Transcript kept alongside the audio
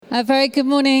A very good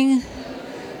morning.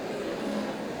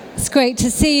 It's great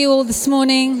to see you all this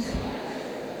morning.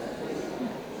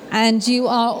 And you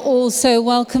are also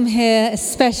welcome here,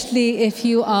 especially if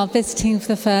you are visiting for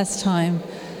the first time.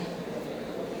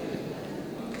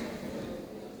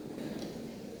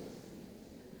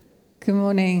 Good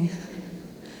morning.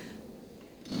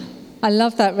 I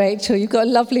love that, Rachel. You've got a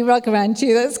lovely rug around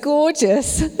you. That's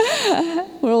gorgeous.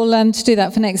 We're all to do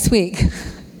that for next week.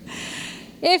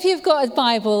 If you've got a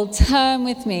Bible, turn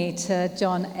with me to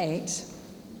John 8. It's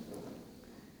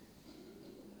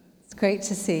great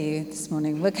to see you this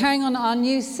morning. We're carrying on our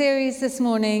new series this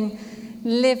morning,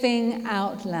 Living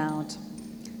Out Loud,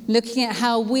 looking at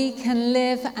how we can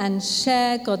live and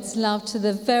share God's love to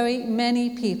the very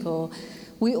many people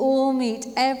we all meet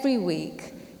every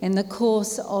week in the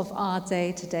course of our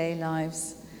day-to-day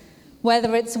lives.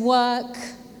 Whether it's work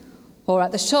or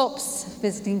at the shops,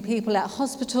 visiting people at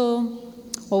hospital,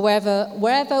 or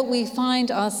wherever we find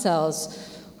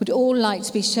ourselves, we'd all like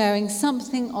to be sharing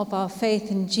something of our faith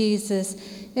in Jesus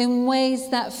in ways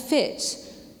that fit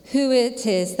who it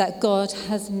is that God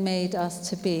has made us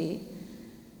to be.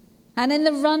 And in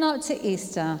the run-up to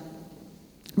Easter,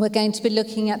 we're going to be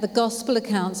looking at the gospel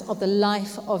accounts of the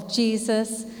life of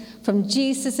Jesus, from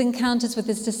Jesus' encounters with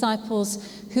his disciples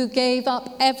who gave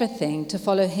up everything to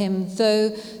follow him,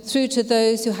 through to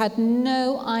those who had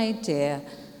no idea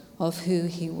of who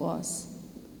he was.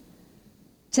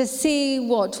 To see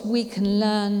what we can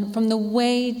learn from the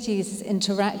way Jesus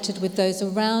interacted with those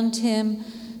around him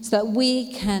so that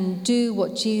we can do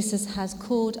what Jesus has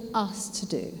called us to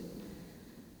do.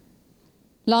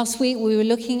 Last week we were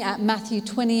looking at Matthew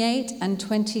 28 and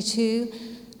 22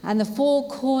 and the four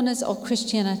corners of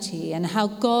Christianity and how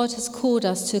God has called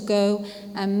us to go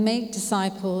and make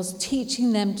disciples,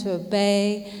 teaching them to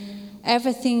obey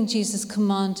everything Jesus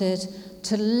commanded,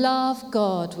 to love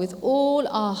God with all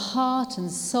our heart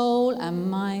and soul and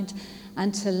mind,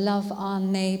 and to love our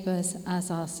neighbours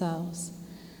as ourselves.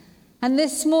 And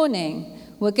this morning,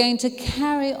 we're going to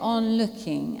carry on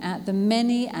looking at the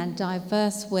many and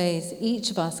diverse ways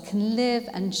each of us can live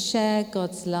and share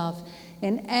God's love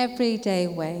in everyday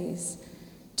ways,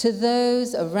 to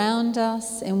those around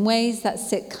us, in ways that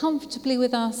sit comfortably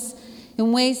with us,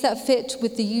 in ways that fit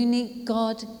with the unique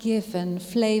God-given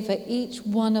flavour each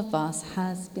one of us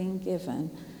has been given.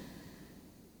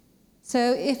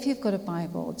 So if you've got a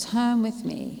Bible, turn with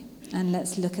me and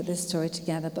let's look at this story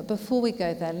together. But before we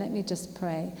go there, let me just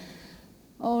pray.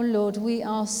 Oh Lord, we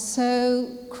are so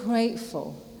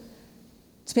grateful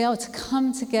to be able to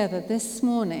come together this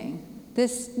morning,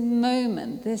 this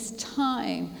moment, this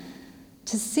time,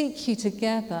 to seek you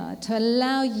together, to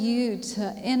allow you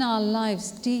to, in our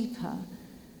lives deeper,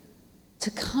 to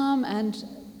come and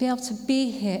be able to be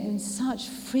here in such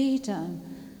freedom,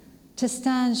 to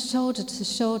stand shoulder to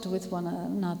shoulder with one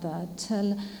another,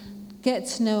 to get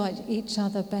to know each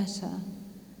other better.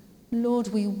 Lord,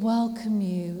 we welcome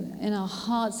you in our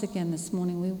hearts again this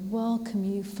morning. We welcome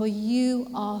you, for you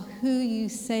are who you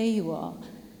say you are.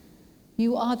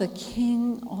 You are the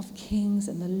King of Kings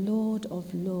and the Lord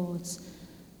of Lords.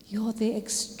 You're the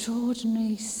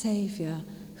extraordinary Saviour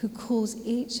who calls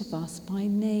each of us by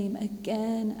name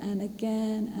again and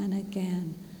again and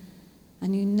again.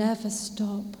 And you never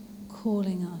stop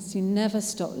calling us. You never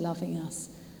stop loving us.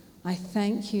 I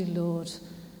thank you, Lord.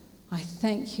 I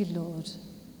thank you, Lord.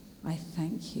 I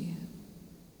thank you.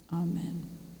 Amen.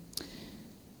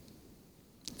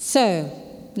 So,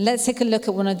 let's take a look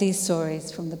at one of these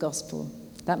stories from the Gospel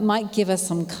that might give us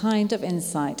some kind of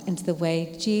insight into the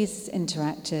way Jesus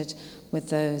interacted with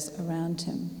those around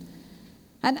him.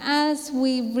 And as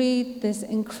we read this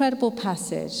incredible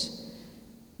passage,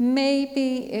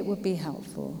 maybe it would be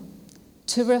helpful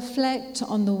to reflect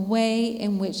on the way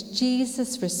in which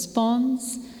Jesus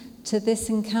responds to this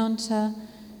encounter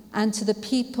and to the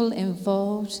people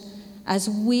involved, as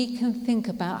we can think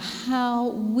about how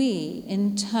we,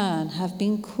 in turn, have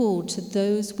been called to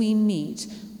those we meet,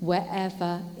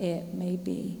 wherever it may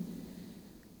be.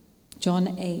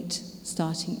 John 8,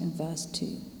 starting in verse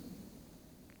 2.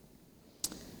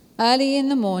 Early in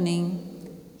the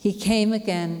morning, he came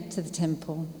again to the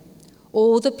temple.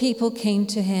 All the people came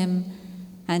to him,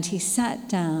 and he sat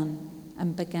down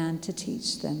and began to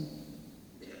teach them.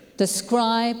 The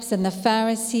scribes and the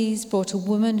Pharisees brought a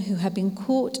woman who had been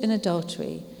caught in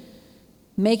adultery.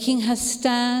 Making her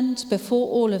stand before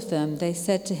all of them, they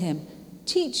said to him,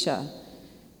 "Teacher,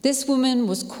 this woman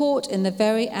was caught in the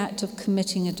very act of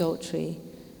committing adultery.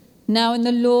 Now in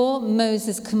the law,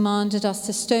 Moses commanded us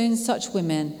to stone such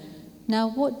women. Now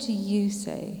what do you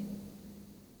say?"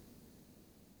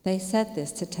 They said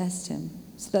this to test him,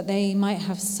 so that they might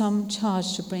have some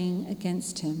charge to bring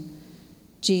against him.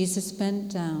 Jesus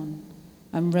bent down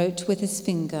and wrote with his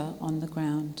finger on the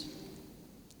ground.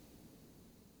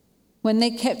 When they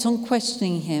kept on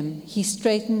questioning him, he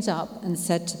straightened up and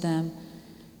said to them,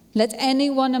 "Let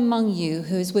anyone among you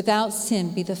who is without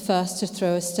sin be the first to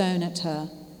throw a stone at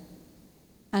her."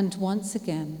 And once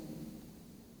again,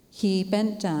 he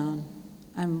bent down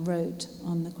and wrote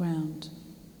on the ground.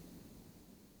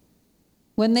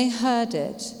 When they heard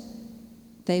it,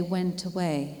 they went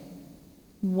away,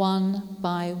 one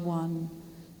by one,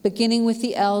 beginning with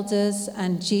the elders,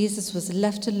 and Jesus was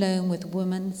left alone with a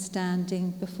woman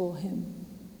standing before him.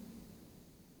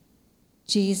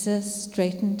 Jesus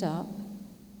straightened up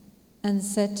and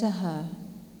said to her,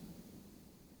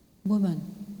 "Woman,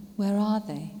 where are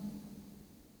they?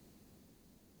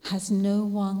 Has no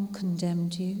one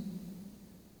condemned you?"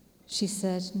 She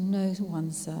said, "No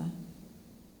one, sir."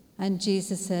 And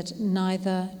Jesus said,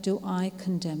 "Neither do I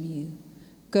condemn you.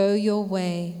 Go your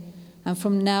way, and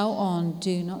from now on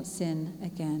do not sin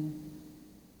again."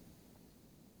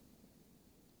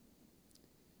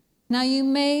 Now you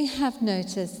may have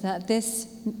noticed that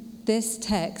this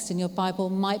text in your Bible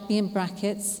might be in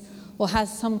brackets or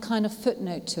has some kind of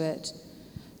footnote to it.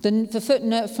 The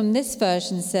footnote from this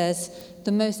version says,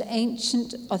 "The most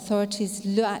ancient authorities,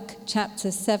 Luke chapter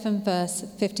 7, verse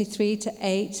 53 to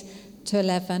 8 to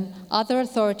 11. Other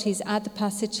authorities add the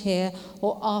passage here,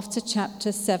 or after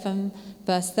chapter 7,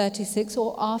 verse 36,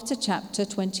 or after chapter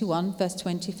 21, verse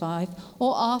 25,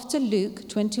 or after Luke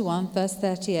 21, verse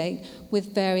 38,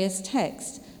 with various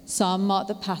texts. Some mark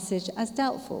the passage as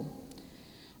doubtful."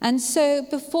 And so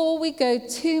before we go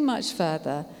too much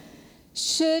further,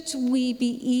 should we be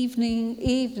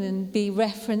even be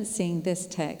referencing this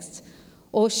text,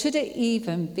 or should it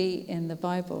even be in the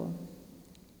Bible?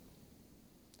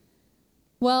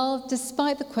 Well,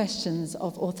 despite the questions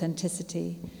of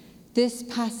authenticity, this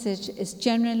passage is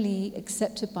generally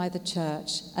accepted by the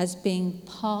church as being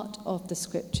part of the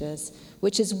scriptures,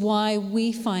 which is why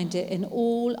we find it in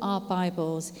all our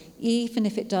Bibles, even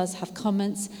if it does have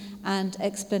comments and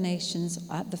explanations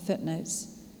at the footnotes.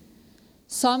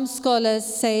 Some scholars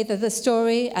say that the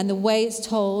story and the way it's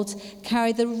told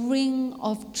carry the ring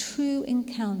of true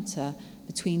encounter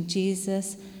between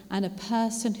Jesus and a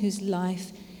person whose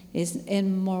life is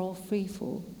in moral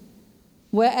freefall.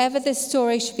 Wherever this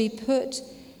story should be put,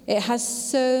 it has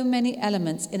so many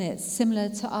elements in it similar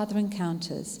to other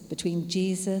encounters between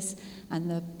Jesus and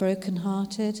the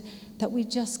brokenhearted that we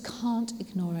just can't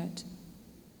ignore it.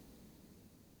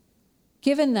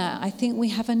 Given that, I think we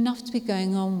have enough to be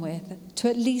going on with to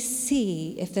at least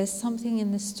see if there's something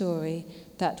in the story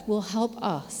that will help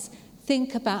us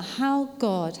think about how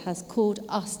God has called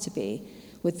us to be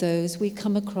with those we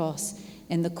come across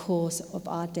in the course of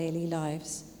our daily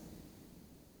lives.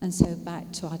 And so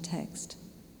back to our text.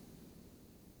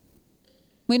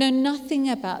 We know nothing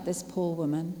about this poor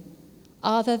woman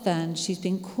other than she's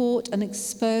been caught and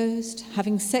exposed,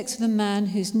 having sex with a man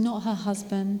who's not her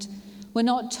husband. We're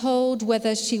not told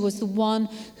whether she was the one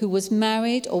who was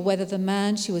married or whether the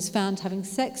man she was found having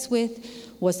sex with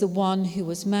was the one who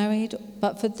was married.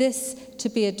 But for this to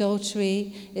be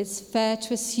adultery, it's fair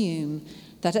to assume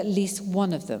that at least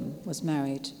one of them was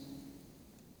married.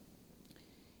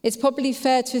 It's probably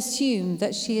fair to assume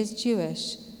that she is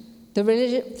Jewish. The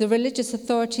religious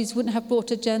authorities wouldn't have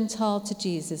brought a Gentile to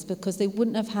Jesus because they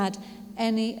wouldn't have had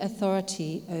any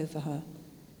authority over her.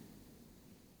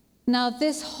 Now,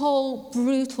 this whole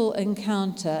brutal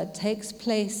encounter takes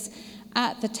place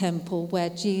at the temple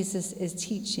where Jesus is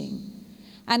teaching.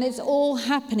 And it's all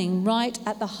happening right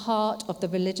at the heart of the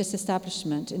religious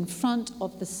establishment, in front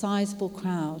of the sizable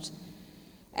crowd.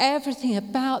 Everything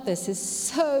about this is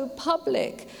so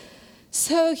public,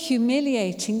 so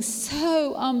humiliating,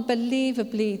 so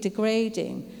unbelievably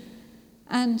degrading.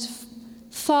 And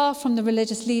far from the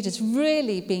religious leaders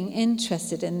really being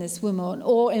interested in this woman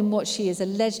or in what she is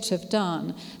alleged to have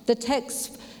done, the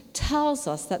text tells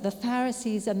us that the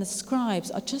Pharisees and the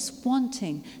scribes are just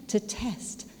wanting to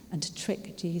test and to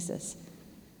trick Jesus.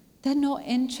 They're not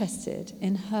interested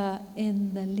in her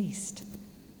in the least.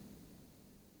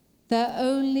 Their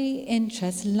only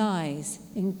interest lies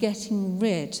in getting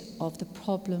rid of the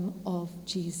problem of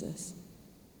Jesus.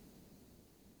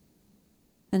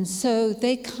 And so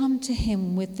they come to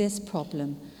him with this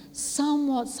problem,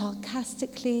 somewhat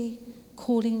sarcastically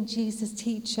calling Jesus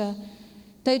teacher.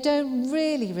 They don't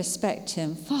really respect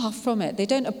him, far from it. They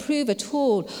don't approve at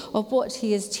all of what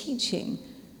he is teaching.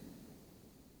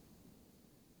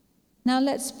 Now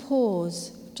let's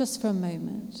pause just for a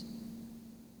moment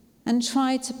and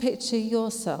try to picture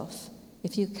yourself,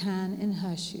 if you can, in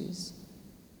her shoes.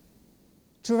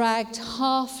 dragged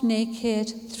half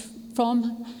naked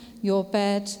from your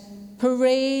bed,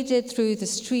 paraded through the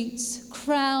streets,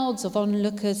 crowds of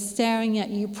onlookers staring at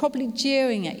you, probably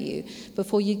jeering at you,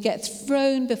 before you get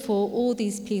thrown before all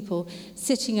these people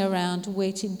sitting around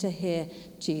waiting to hear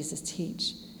Jesus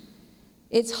teach.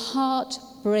 It's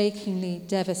heartbreakingly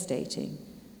devastating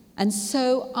and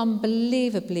so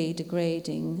unbelievably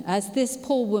degrading as this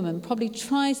poor woman probably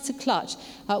tries to clutch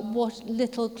at what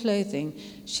little clothing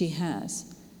she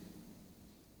has.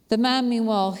 The man,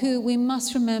 meanwhile, who we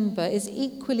must remember is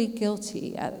equally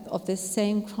guilty of this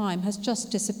same crime, has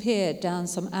just disappeared down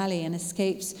some alley and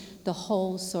escapes the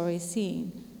whole sorry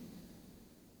scene.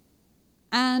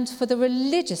 And for the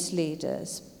religious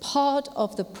leaders, part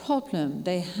of the problem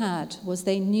they had was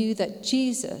they knew that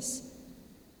Jesus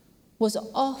was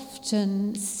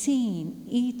often seen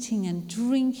eating and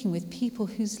drinking with people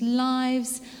whose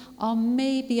lives are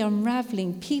maybe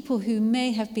unraveling, people who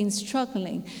may have been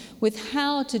struggling with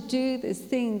how to do this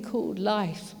thing called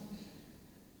life.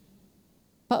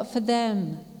 But for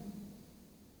them,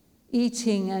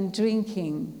 eating and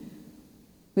drinking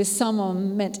with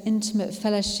someone meant intimate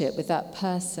fellowship with that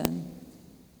person.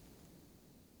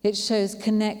 It shows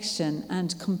connection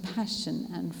and compassion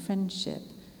and friendship.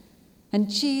 And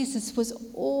Jesus was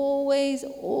always,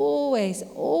 always,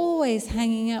 always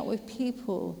hanging out with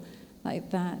people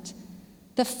like that.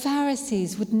 The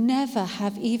Pharisees would never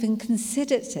have even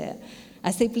considered it,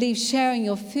 as they believed sharing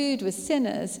your food with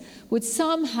sinners would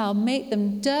somehow make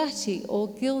them dirty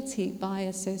or guilty by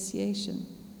association.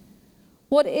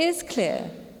 What is clear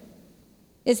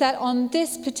is that on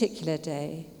this particular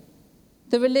day,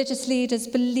 the religious leaders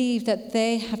believe that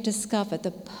they have discovered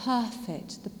the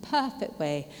perfect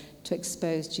way to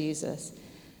expose Jesus.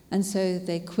 And so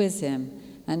they quiz him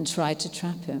and try to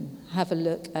trap him. Have a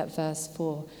look at verse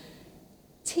 4.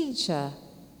 Teacher,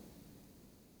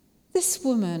 this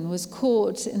woman was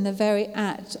caught in the very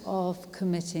act of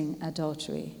committing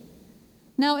adultery.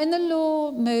 Now, in the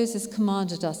law, Moses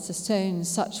commanded us to stone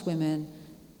such women.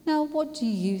 Now, what do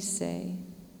you say?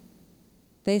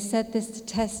 They said this to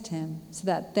test him, so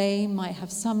that they might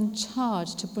have some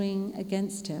charge to bring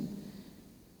against him.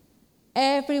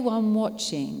 Everyone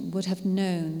watching would have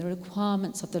known the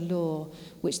requirements of the law,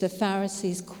 which the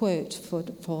Pharisees quote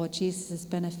for Jesus'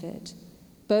 benefit.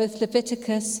 Both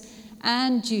Leviticus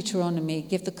and Deuteronomy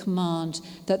give the command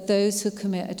that those who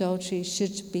commit adultery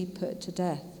should be put to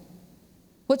death.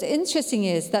 What's interesting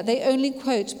is that they only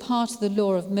quote part of the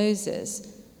law of Moses.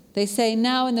 They say,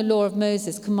 now in the law of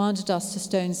Moses commanded us to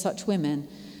stone such women,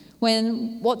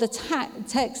 when what the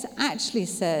text actually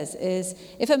says is,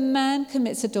 if a man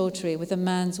commits adultery with a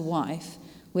man's wife,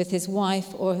 with his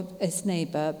wife or his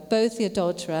neighbor, both the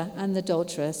adulterer and the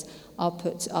adulteress are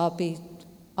to be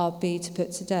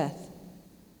put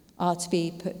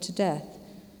to death.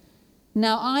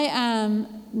 Now, I'm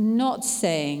not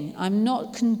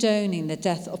condoning the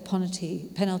death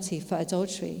penalty for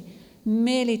adultery,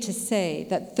 merely to say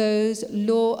that those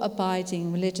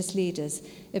law-abiding religious leaders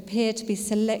appear to be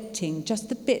selecting just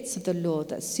the bits of the law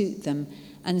that suit them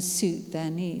and suit their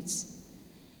needs.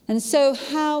 And so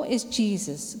how is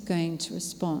Jesus going to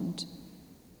respond?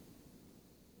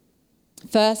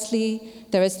 Firstly,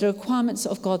 there is the requirements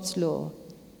of God's law.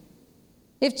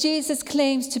 If Jesus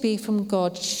claims to be from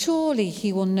God, surely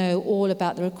he will know all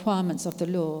about the requirements of the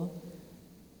law.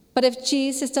 But if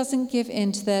Jesus doesn't give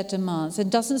in to their demands and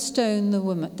doesn't stone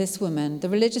this woman, the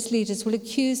religious leaders will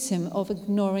accuse him of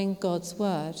ignoring God's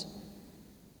word.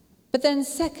 But then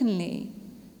secondly,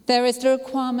 there is the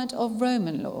requirement of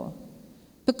Roman law.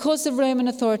 Because the Roman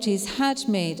authorities had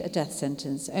made a death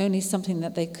sentence only something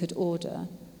that they could order.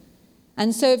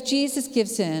 And so if Jesus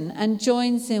gives in and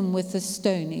joins in with the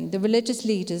stoning, the religious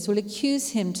leaders will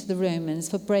accuse him to the Romans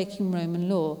for breaking Roman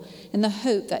law in the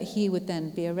hope that he would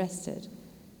then be arrested.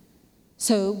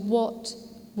 So what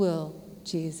will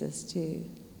Jesus do?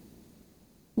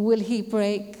 Will he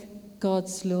break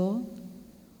God's law,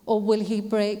 or will he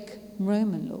break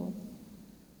Roman law?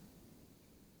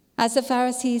 As the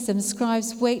Pharisees and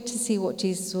scribes wait to see what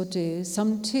Jesus will do,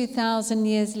 some 2,000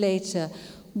 years later,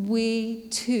 we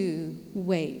too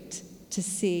wait to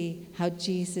see how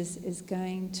Jesus is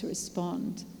going to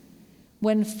respond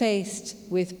when faced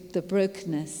with the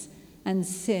brokenness and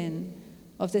sin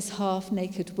of this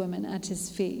half-naked woman at his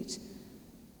feet.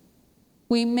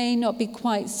 We may not be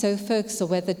quite so focused on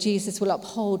whether Jesus will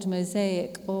uphold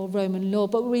Mosaic or Roman law,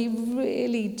 but we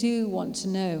really do want to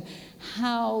know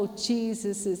how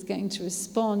Jesus is going to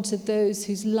respond to those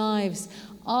whose lives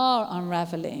are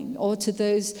unraveling, or to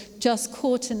those just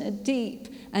caught in a deep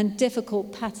and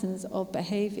difficult patterns of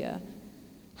behavior.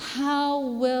 How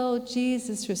will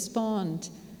Jesus respond?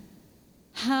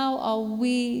 How are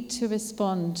we to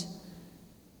respond?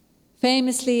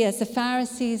 Famously, as the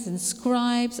Pharisees and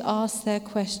scribes asked their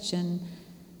question,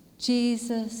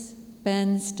 Jesus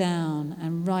bends down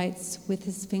and writes with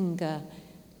his finger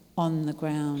on the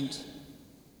ground.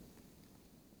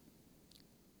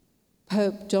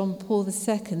 Pope John Paul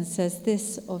II says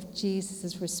this of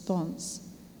Jesus' response: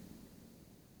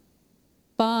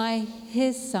 by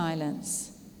his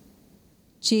silence,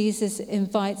 Jesus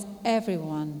invites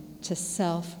everyone to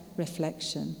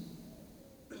self-reflection.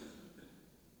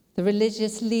 The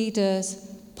religious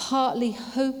leaders, partly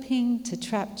hoping to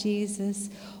trap Jesus,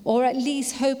 or at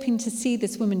least hoping to see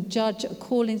this woman judged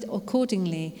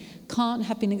accordingly, can't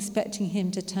have been expecting him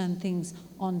to turn things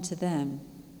onto them.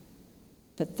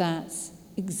 But that's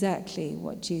exactly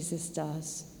what Jesus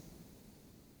does.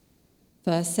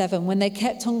 Verse 7, when they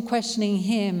kept on questioning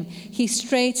him, he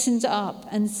straightened up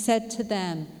and said to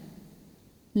them,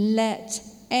 "Let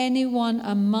anyone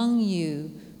among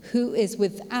you who is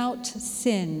without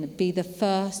sin be the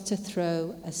first to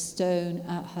throw a stone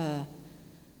at her."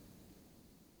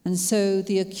 And so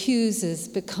the accusers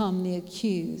become the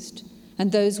accused,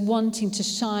 and those wanting to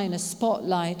shine a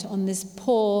spotlight on this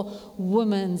poor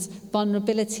woman's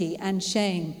vulnerability and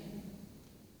shame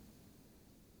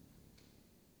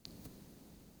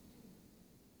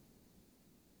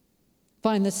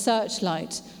find the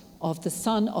searchlight of the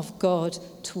Son of God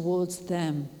towards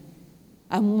them.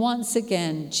 And once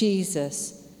again,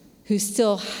 Jesus, who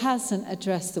still hasn't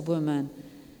addressed the woman,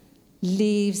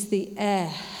 leaves the air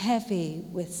heavy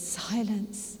with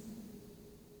silence.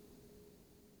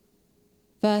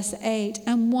 Verse 8,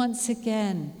 and once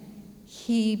again,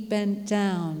 he bent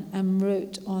down and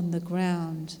wrote on the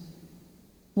ground.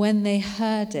 When they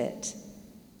heard it,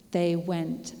 they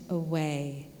went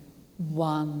away,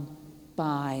 one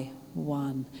by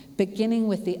one, beginning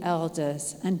with the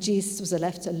elders, and Jesus was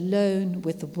left alone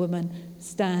with the woman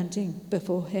standing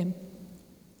before him.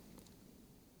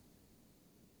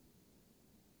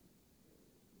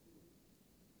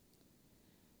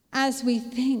 As we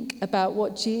think about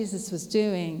what Jesus was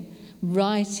doing,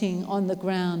 writing on the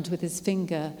ground with his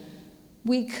finger,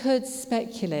 we could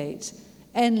speculate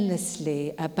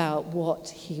endlessly about what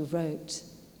he wrote.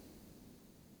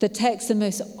 The text that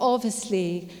most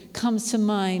obviously comes to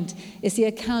mind is the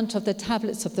account of the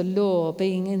tablets of the law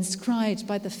being inscribed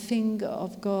by the finger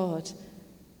of God.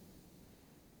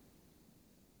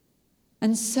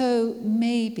 And so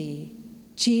maybe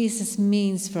Jesus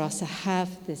means for us to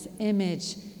have this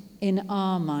image in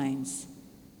our minds.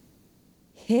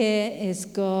 Here is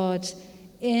God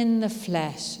in the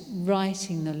flesh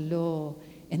writing the law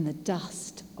in the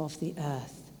dust of the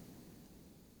earth.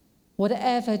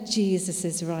 Whatever Jesus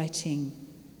is writing,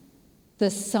 the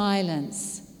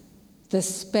silence, the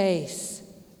space,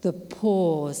 the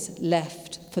pause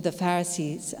left for the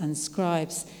Pharisees and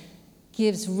scribes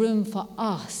gives room for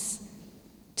us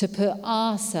to put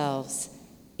ourselves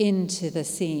into the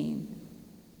scene.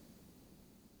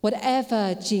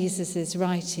 Whatever Jesus is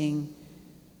writing,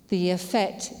 the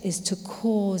effect is to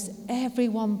cause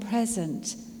everyone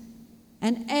present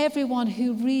and everyone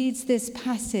who reads this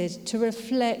passage to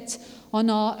reflect on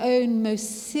our own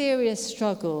most serious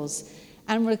struggles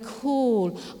and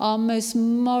recall our most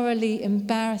morally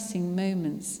embarrassing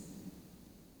moments.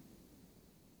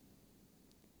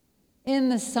 In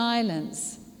the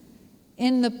silence,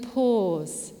 in the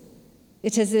pause,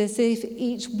 it is as if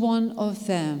each one of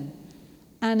them,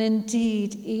 and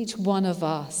indeed each one of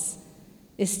us,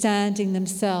 is standing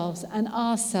themselves and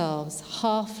ourselves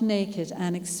half naked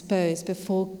and exposed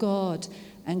before God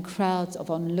and crowds of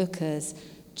onlookers,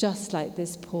 just like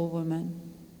this poor woman.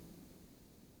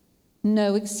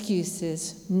 No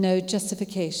excuses, no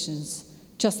justifications,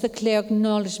 just the clear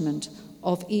acknowledgement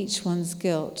of each one's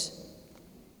guilt.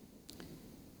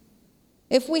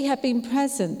 If we had been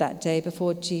present that day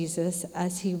before Jesus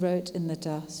as he wrote in the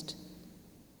dust,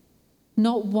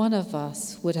 not one of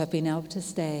us would have been able to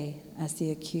stay as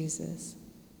the accusers.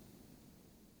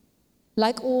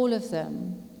 Like all of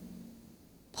them,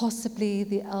 possibly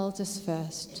the elders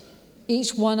first,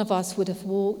 each one of us would have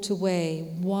walked away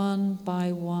one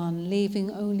by one,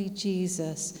 leaving only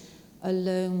Jesus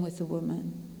alone with the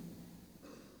woman.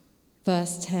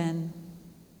 Verse 10,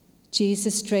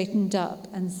 Jesus straightened up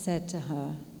and said to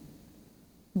her,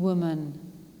 "Woman,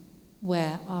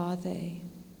 where are they?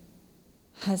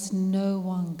 Has no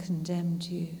one condemned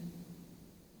you?"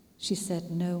 She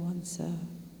said, "No one, sir."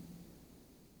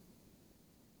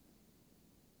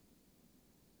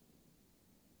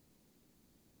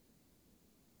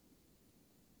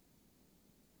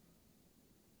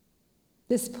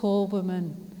 This poor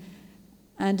woman,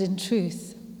 and in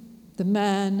truth, The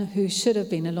man who should have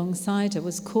been alongside her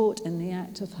was caught in the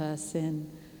act of her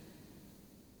sin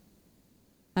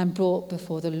and brought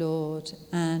before the Lord,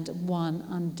 and one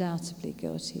undoubtedly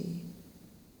guilty.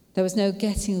 There was no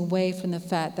getting away from the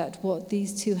fact that what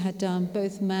these two had done,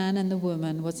 both man and the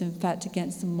woman, was in fact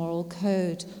against the moral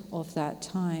code of that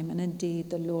time, and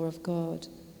indeed the law of God.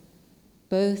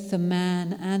 Both the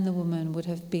man and the woman would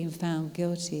have been found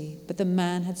guilty, but the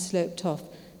man had sloped off,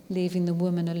 leaving the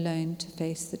woman alone to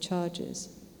face the charges.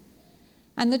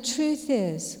 And the truth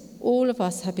is, all of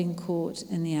us have been caught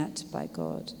in the act by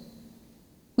God.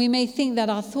 We may think that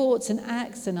our thoughts and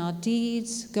acts and our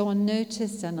deeds go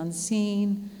unnoticed and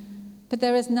unseen, but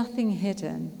there is nothing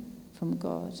hidden from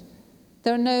God.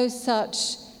 There are no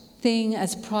such thing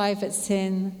as private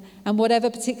sin, and whatever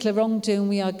particular wrongdoing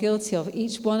we are guilty of,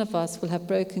 each one of us will have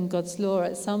broken God's law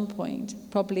at some point,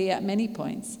 probably at many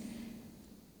points.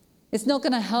 It's not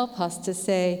going to help us to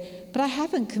say, but I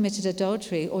haven't committed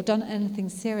adultery or done anything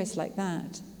serious like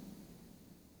that.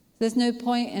 There's no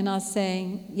point in us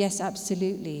saying, yes,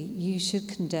 absolutely, you should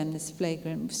condemn this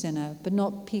flagrant sinner, but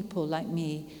not people like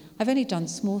me. I've only done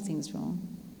small things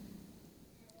wrong.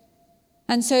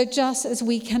 And so just as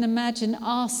we can imagine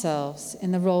ourselves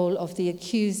in the role of the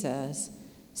accusers,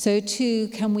 so too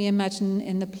can we imagine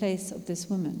in the place of this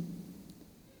woman.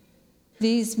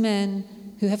 These men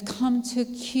who have come to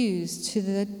accuse,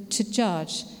 to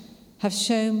judge, have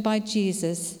shown by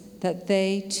Jesus that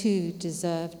they too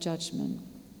deserve judgment.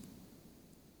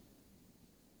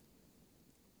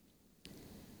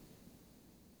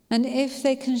 And if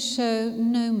they can show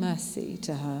no mercy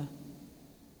to her,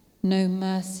 no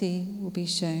mercy will be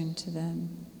shown to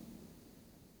them.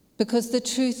 Because the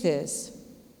truth is,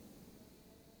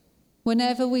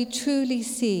 whenever we truly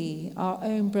see our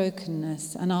own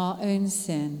brokenness and our own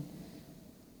sin,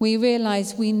 we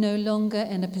realize we're no longer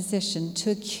in a position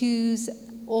to accuse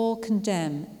or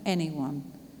condemn anyone,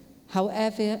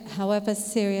 however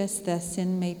serious their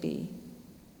sin may be.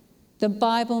 The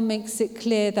Bible makes it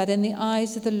clear that in the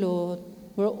eyes of the Lord,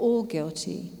 we're all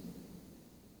guilty.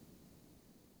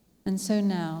 And so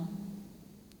now,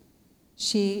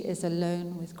 she is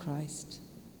alone with Christ.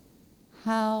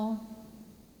 How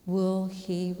will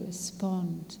he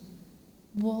respond?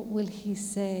 What will he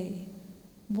say?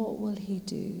 What will he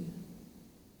do?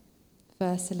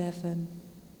 Verse 11,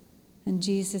 and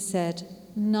Jesus said,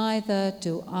 "Neither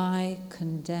do I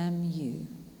condemn you.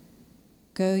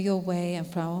 Go your way, and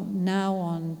from now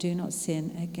on do not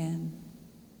sin again."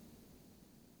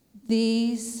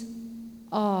 These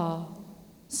are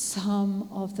some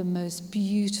of the most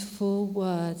beautiful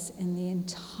words in the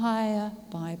entire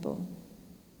Bible.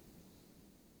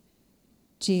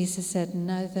 Jesus said,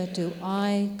 "Neither do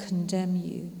I condemn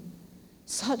you."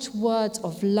 Such words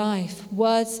of life,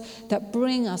 words that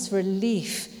bring us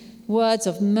relief, words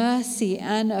of mercy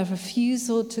and a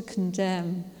refusal to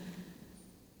condemn.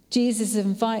 Jesus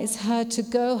invites her to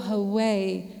go her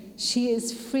way. She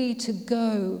is free to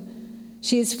go.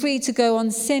 She is free to go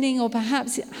on sinning, or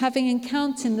perhaps having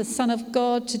encountered the Son of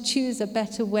God, to choose a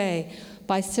better way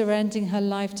by surrendering her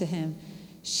life to him.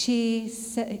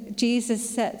 Jesus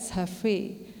sets her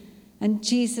free, and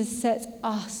Jesus sets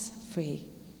us free.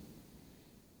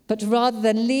 But rather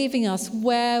than leaving us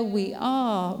where we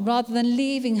are, rather than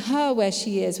leaving her where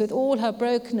she is with all her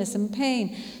brokenness and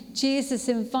pain, Jesus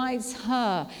invites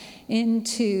her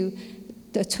to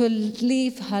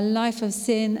leave her life of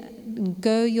sin and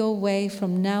go your way.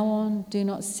 From now on, do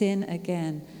not sin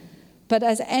again. But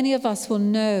as any of us will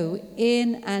know,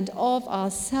 in and of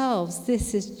ourselves,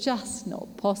 this is just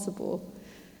not possible.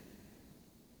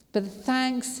 But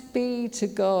thanks be to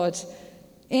God,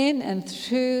 in and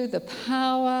through the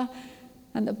power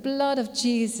and the blood of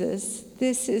Jesus,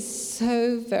 this is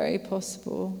so very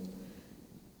possible.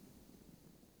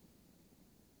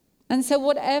 And so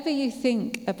whatever you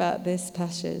think about this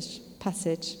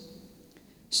passage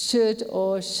should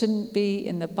or shouldn't be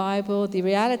in the Bible, the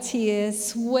reality is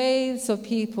swathes of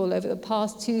people over the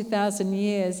past 2,000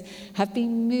 years have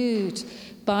been moved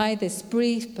by this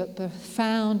brief but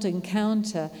profound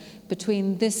encounter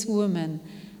between this woman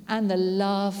and the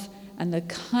love and the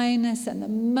kindness and the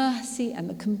mercy and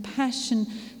the compassion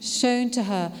shown to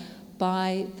her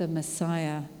by the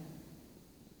Messiah.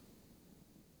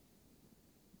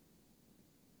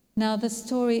 Now, the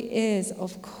story is,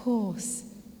 of course,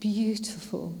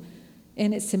 beautiful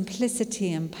in its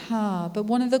simplicity and power, but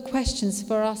one of the questions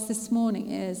for us this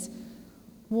morning is,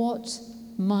 what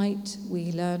might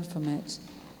we learn from it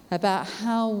about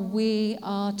how we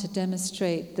are to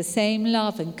demonstrate the same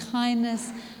love and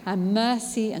kindness and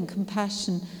mercy and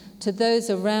compassion to those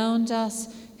around us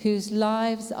whose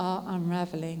lives are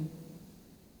unraveling?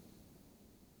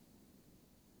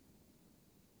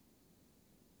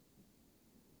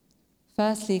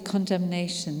 Firstly,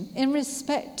 condemnation.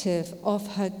 Irrespective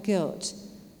of her guilt,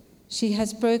 she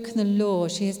has broken the law.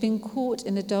 She has been caught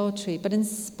in adultery. But in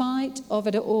spite of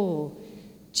it all,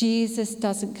 Jesus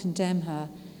doesn't condemn her.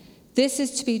 This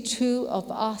is to be true of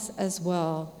us as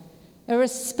well,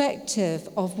 irrespective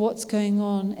of what's going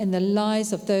on in the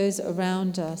lives of those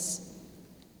around us.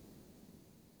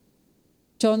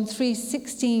 John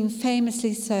 3:16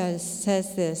 famously says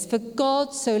this, "For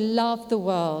God so loved the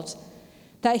world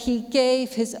that he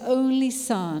gave his only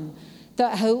Son,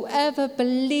 that whoever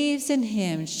believes in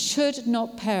him should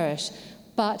not perish,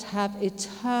 but have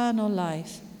eternal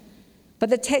life."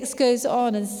 But the text goes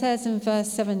on and says in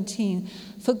verse 17,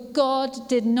 "For God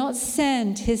did not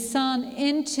send his Son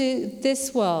into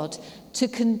this world to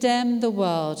condemn the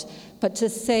world, but to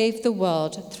save the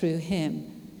world through him."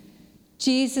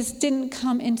 Jesus didn't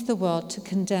come into the world to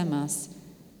condemn us,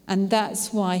 and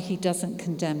that's why he doesn't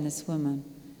condemn this woman.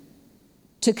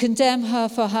 To condemn her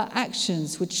for her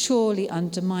actions would surely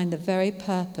undermine the very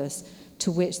purpose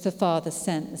to which the Father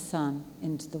sent the Son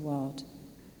into the world.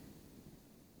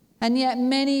 And yet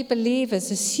many believers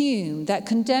assume that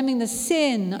condemning the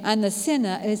sin and the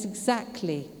sinner is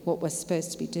exactly what we're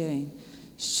supposed to be doing.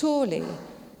 Surely,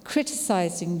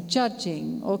 criticizing,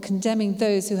 judging, or condemning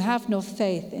those who have no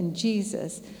faith in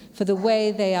Jesus for the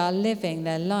way they are living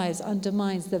their lives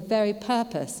undermines the very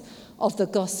purpose of the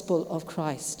gospel of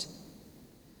Christ.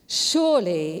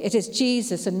 Surely it is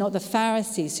Jesus and not the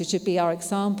Pharisees who should be our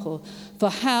example for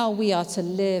how we are to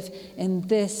live in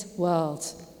this world.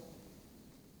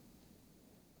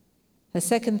 The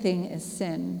second thing is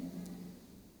sin.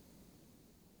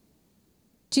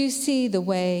 Do you see the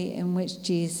way in which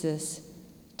Jesus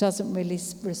doesn't really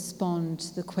respond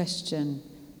to the question,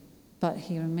 but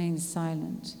he remains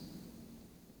silent?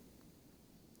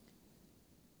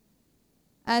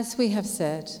 As we have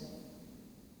said,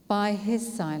 by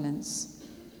his silence,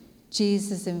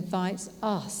 Jesus invites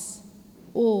us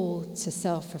all to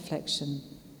self-reflection.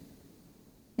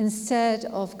 Instead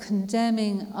of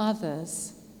condemning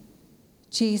others,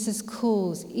 Jesus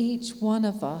calls each one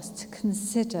of us to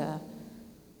consider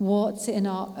what's in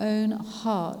our own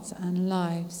hearts and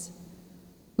lives.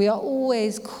 We are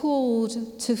always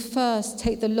called to first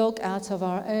take the log out of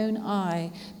our own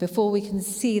eye before we can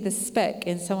see the speck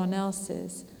in someone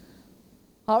else's.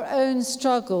 Our own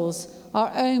struggles,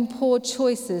 our own poor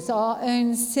choices, our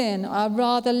own sin, our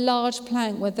rather large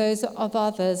plank where those of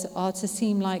others are to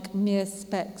seem like mere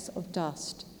specks of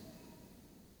dust.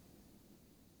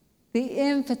 The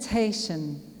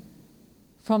invitation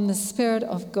from the Spirit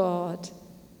of God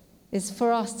is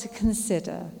for us to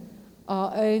consider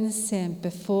our own sin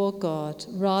before God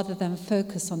rather than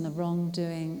focus on the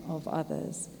wrongdoing of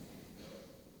others.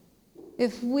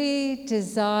 If we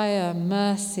desire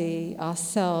mercy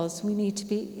ourselves, we need to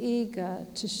be eager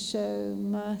to show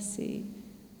mercy.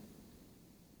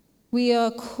 We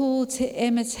are called to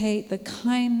imitate the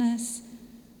kindness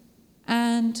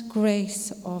and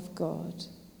grace of God.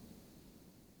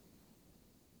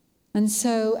 And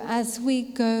so as we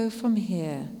go from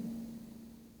here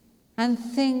and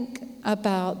think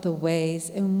about the ways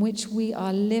in which we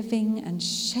are living and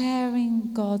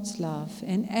sharing God's love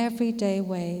in everyday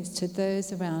ways to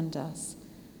those around us,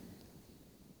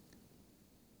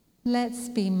 let's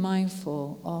be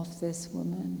mindful of this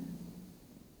woman.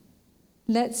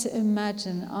 Let's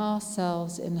imagine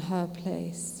ourselves in her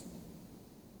place.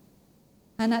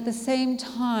 And at the same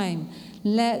time,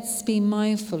 let's be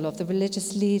mindful of the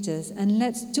religious leaders and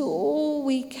let's do all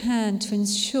we can to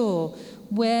ensure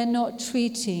we're not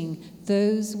treating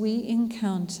those we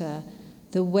encounter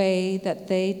the way that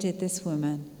they did this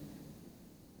woman,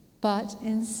 but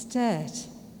instead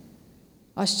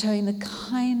are showing the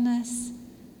kindness,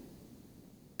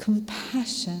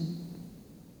 compassion,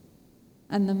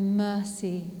 and the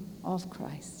mercy of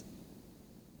Christ.